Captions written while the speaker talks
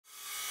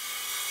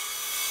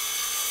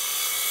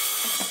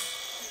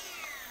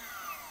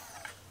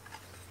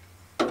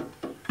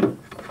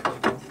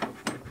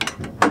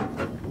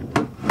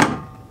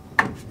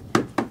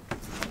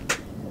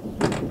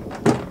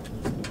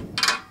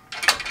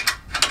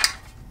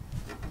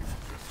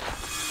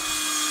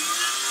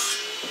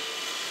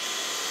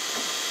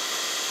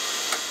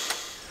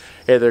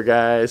Hey there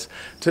guys,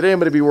 today I'm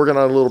going to be working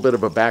on a little bit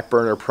of a back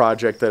burner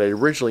project that I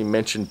originally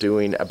mentioned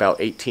doing about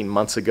 18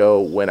 months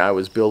ago when I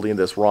was building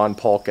this Ron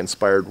Paulk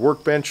inspired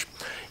workbench.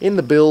 In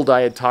the build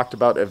I had talked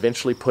about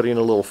eventually putting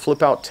a little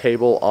flip out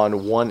table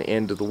on one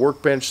end of the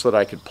workbench so that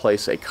I could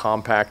place a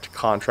compact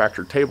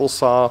contractor table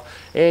saw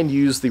and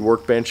use the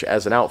workbench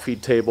as an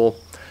outfeed table.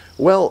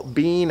 Well,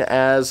 being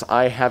as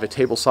I have a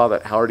table saw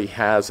that already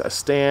has a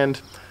stand,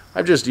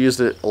 I've just used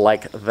it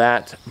like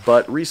that,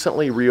 but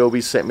recently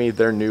Ryobi sent me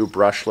their new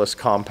brushless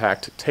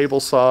compact table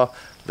saw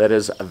that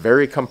is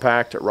very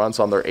compact. It runs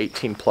on their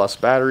 18 plus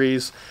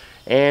batteries,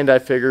 and I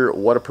figure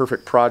what a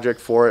perfect project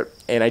for it.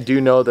 And I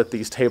do know that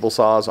these table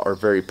saws are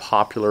very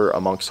popular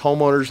amongst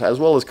homeowners as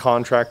well as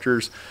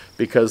contractors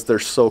because they're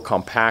so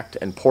compact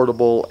and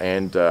portable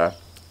and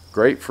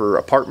great for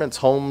apartments,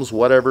 homes,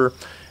 whatever.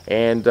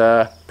 And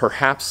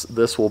perhaps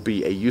this will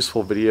be a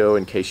useful video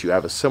in case you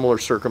have a similar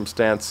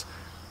circumstance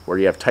where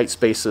you have tight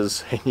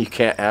spaces and you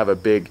can't have a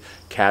big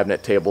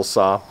cabinet table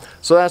saw.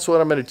 So that's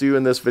what I'm going to do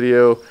in this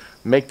video,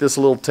 make this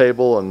little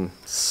table and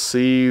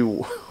see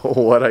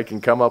what I can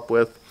come up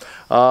with.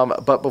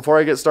 But before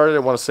I get started, I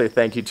want to say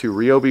thank you to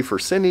Ryobi for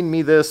sending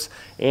me this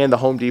and the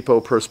Home Depot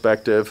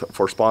Perspective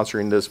for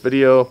sponsoring this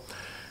video.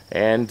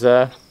 And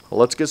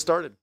let's get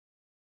started.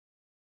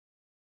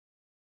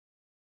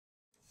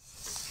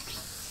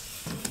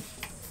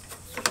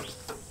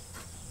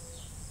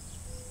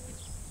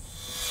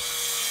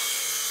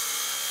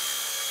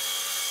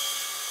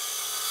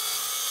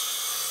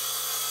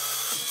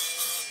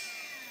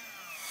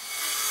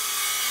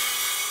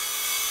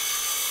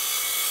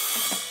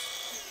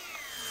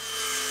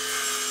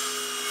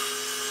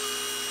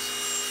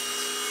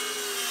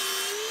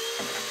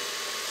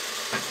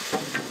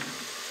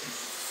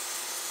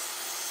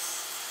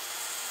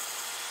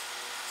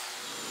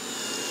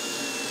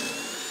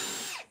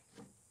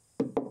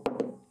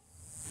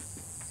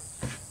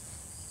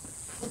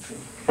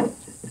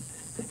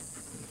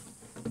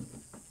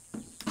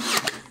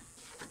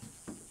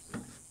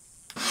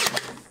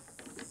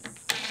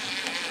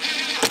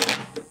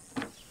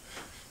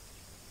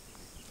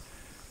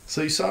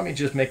 So you saw me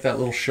just make that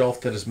little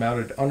shelf that is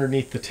mounted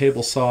underneath the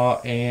table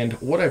saw, and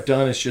what I've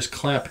done is just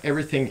clamp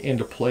everything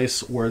into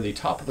place where the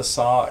top of the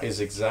saw is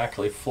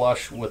exactly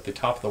flush with the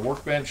top of the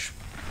workbench.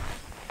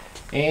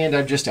 And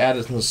I've just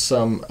added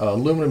some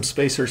aluminum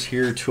spacers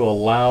here to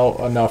allow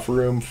enough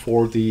room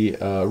for the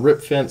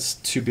rip fence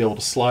to be able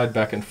to slide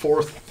back and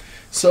forth.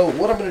 So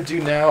what I'm going to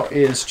do now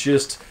is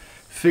just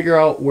figure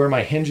out where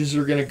my hinges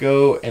are going to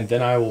go, and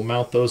then I will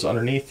mount those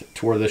underneath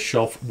to where the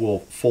shelf will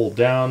fold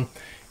down.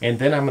 And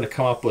then I'm going to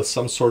come up with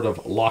some sort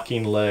of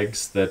locking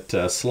legs that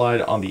slide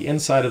on the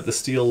inside of the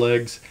steel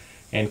legs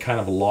and kind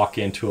of lock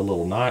into a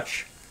little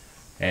notch.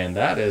 And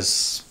that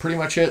is pretty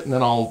much it. And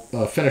then I'll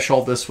finish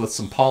all this with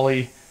some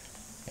poly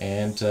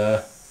and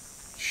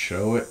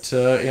show it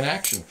in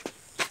action.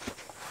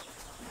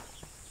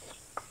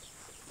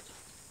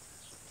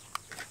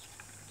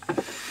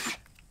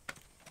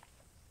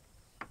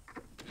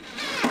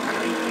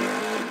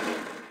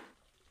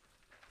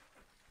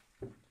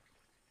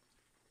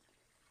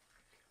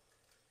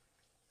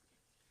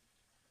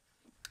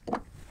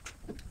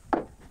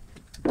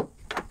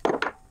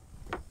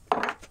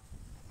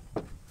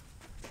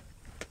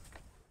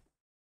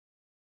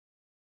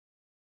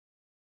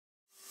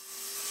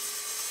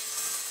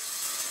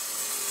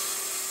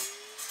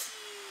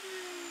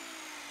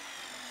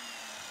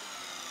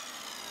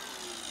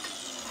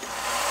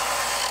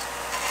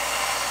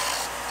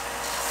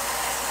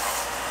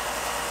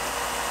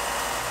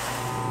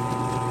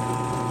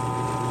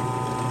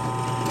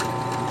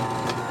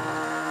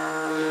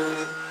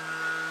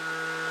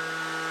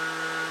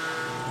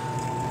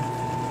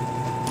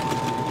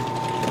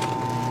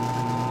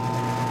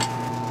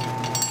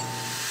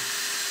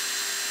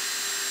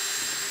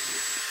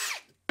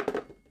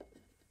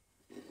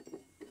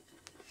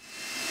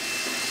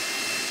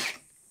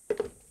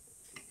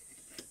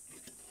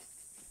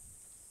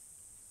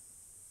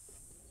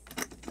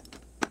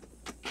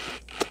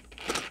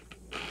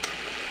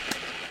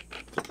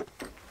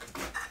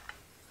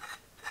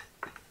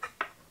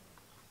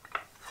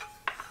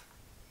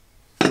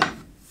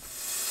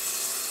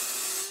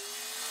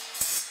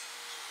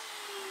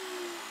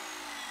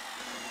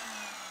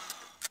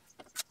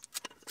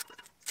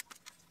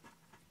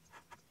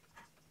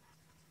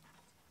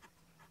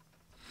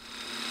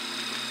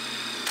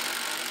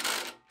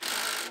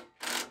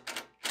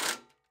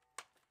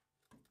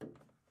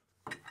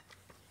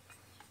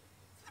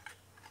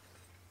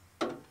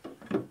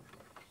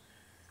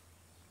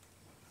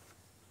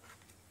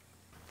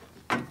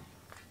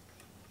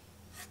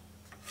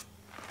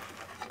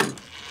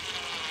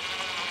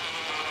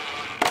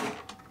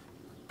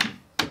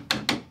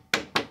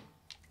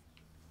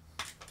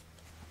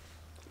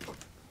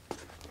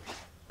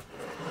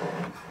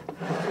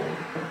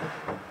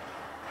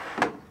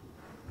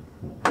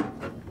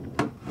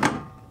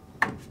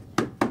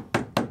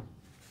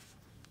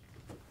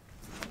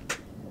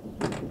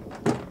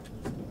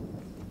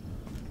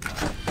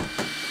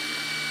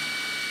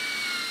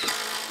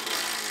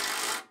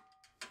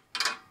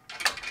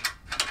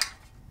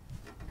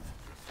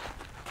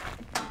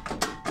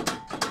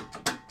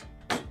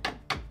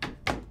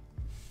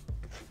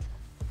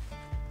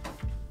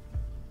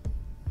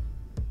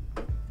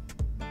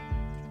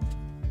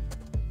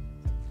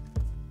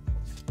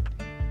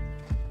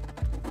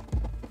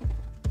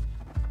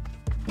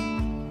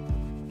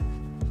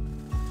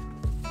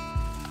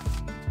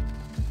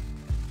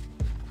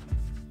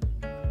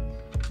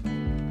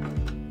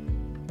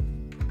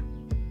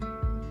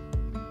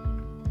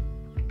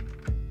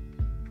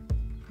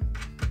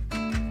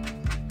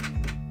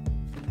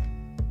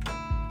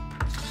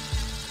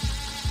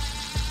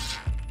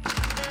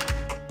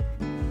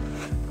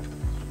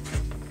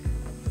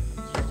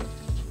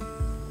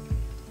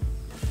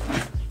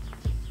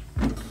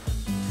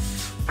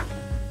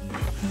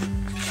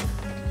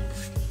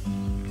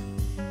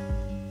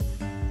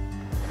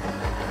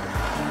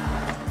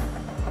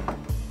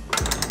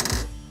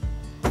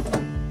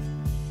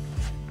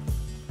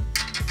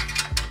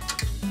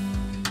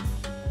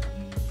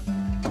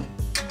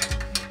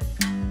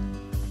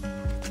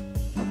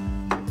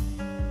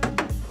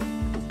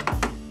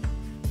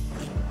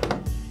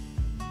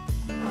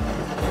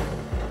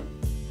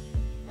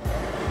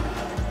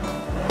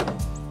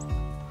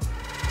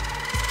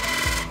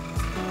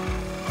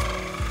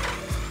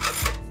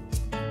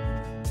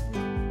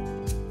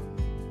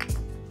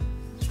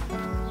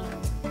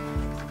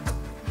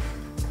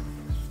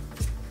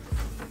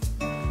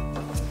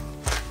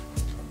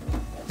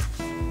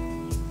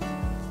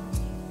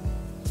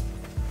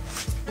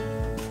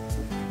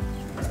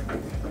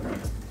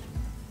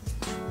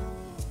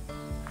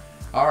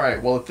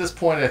 Alright, well at this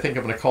point I think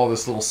I'm going to call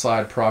this little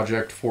side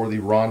project for the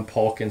Ron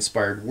Paulk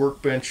inspired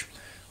workbench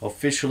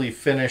officially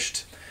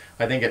finished.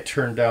 I think it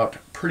turned out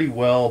pretty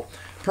well.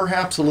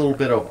 Perhaps a little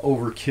bit of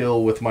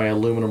overkill with my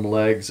aluminum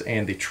legs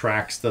and the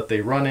tracks that they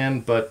run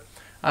in, but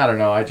I don't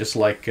know, I just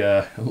like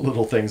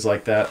little things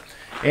like that.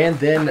 And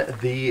then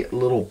the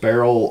little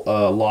barrel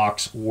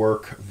locks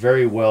work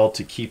very well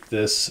to keep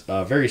this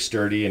very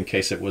sturdy in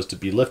case it was to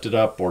be lifted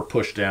up or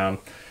pushed down,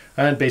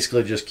 and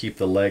basically just keep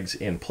the legs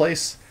in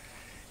place.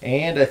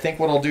 And I think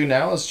what I'll do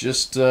now is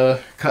just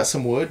cut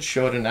some wood,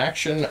 show it in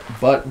action.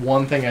 But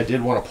one thing I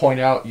did want to point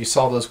out, you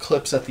saw those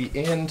clips at the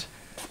end.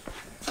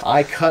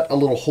 I cut a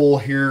little hole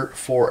here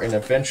for an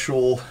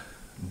eventual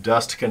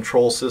dust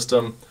control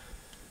system.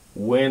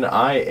 When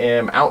I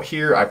am out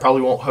here, I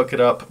probably won't hook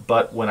it up,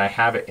 but when I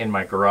have it in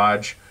my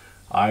garage,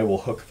 I will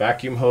hook a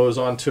vacuum hose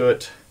onto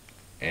it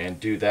and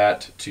do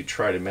that to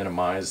try to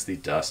minimize the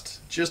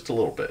dust just a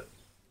little bit.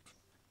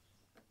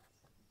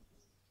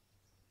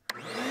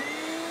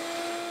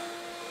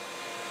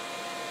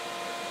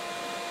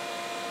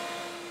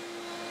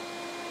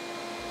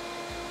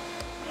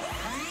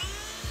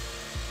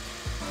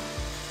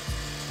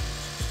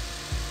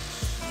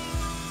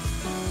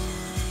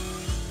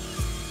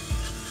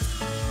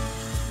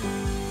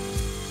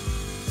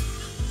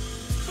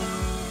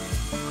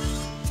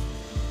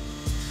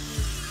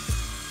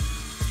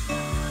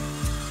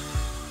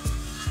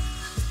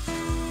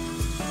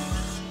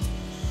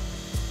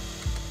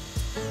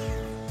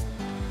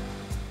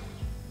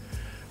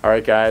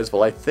 Alright guys,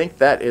 well I think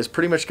that is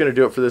pretty much going to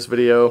do it for this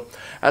video.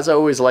 As I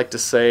always like to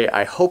say,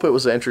 I hope it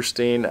was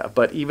interesting,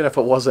 but even if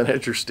it wasn't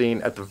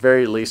interesting, at the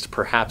very least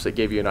perhaps it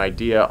gave you an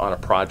idea on a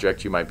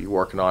project you might be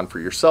working on for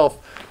yourself,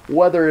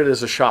 whether it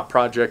is a shop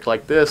project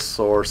like this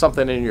or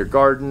something in your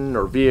garden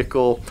or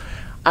vehicle.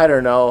 I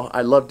don't know,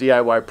 I love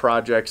DIY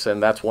projects,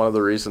 and that's one of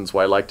the reasons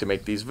why I like to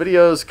make these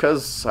videos,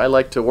 because I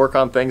like to work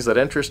on things that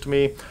interest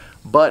me.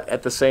 But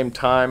at the same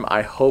time,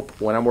 I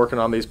hope when I'm working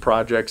on these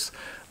projects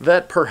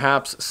that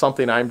perhaps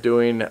something I'm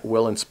doing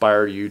will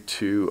inspire you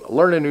to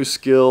learn a new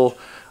skill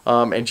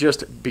and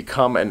just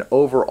become an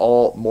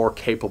overall more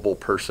capable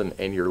person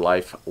in your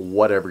life,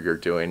 whatever you're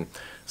doing.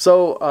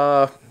 So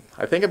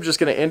I think I'm just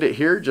going to end it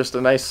here. Just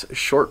a nice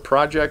short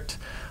project.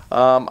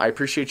 I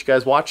appreciate you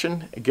guys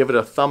watching. Give it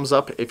a thumbs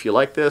up if you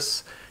like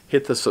this.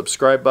 Hit the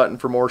subscribe button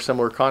for more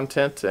similar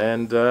content,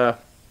 and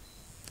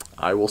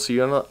I will see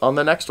you on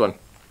the next one.